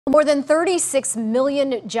More than 36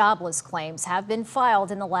 million jobless claims have been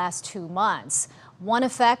filed in the last 2 months. One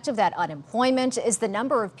effect of that unemployment is the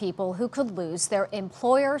number of people who could lose their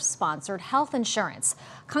employer-sponsored health insurance.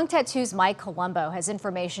 KONK 2's Mike Colombo has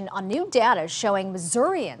information on new data showing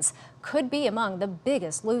Missourians could be among the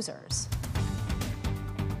biggest losers.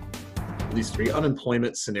 These three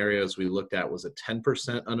unemployment scenarios we looked at was a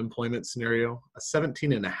 10% unemployment scenario, a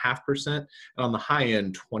 17.5%, and on the high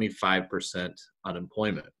end, 25%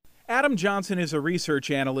 unemployment. Adam Johnson is a research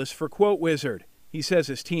analyst for QuoteWizard. He says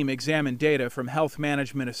his team examined data from Health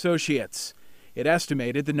Management Associates. It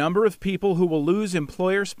estimated the number of people who will lose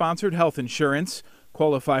employer-sponsored health insurance,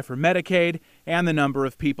 qualify for Medicaid, and the number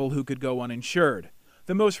of people who could go uninsured.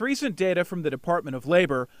 The most recent data from the Department of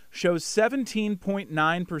Labor shows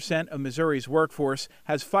 17.9% of Missouri's workforce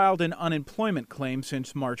has filed an unemployment claim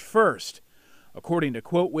since March 1st. According to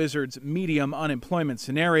QuoteWizard's medium unemployment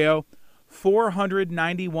scenario,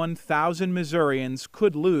 491,000 Missourians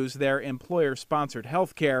could lose their employer-sponsored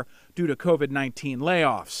health care due to COVID-19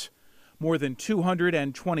 layoffs. More than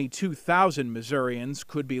 222,000 Missourians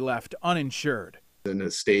could be left uninsured. In a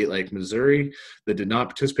state like Missouri that did not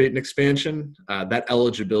participate in expansion, that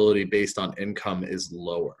eligibility based on income is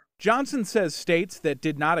lower. Johnson says states that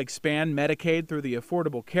did not expand Medicaid through the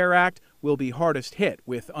Affordable Care Act will be hardest hit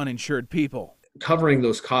with uninsured people. Covering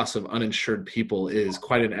those costs of uninsured people is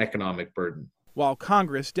quite an economic burden. While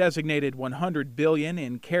Congress designated $100 billion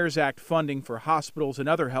in CARES Act funding for hospitals and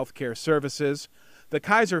other health care services, the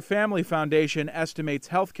Kaiser Family Foundation estimates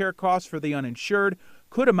health care costs for the uninsured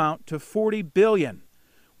could amount to $40 billion.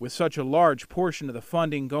 With such a large portion of the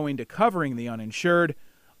funding going to covering the uninsured,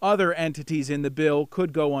 other entities in the bill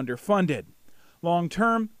could go underfunded. Long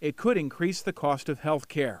term, it could increase the cost of health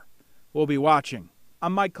care. We'll be watching.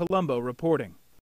 I'm Mike Colombo reporting.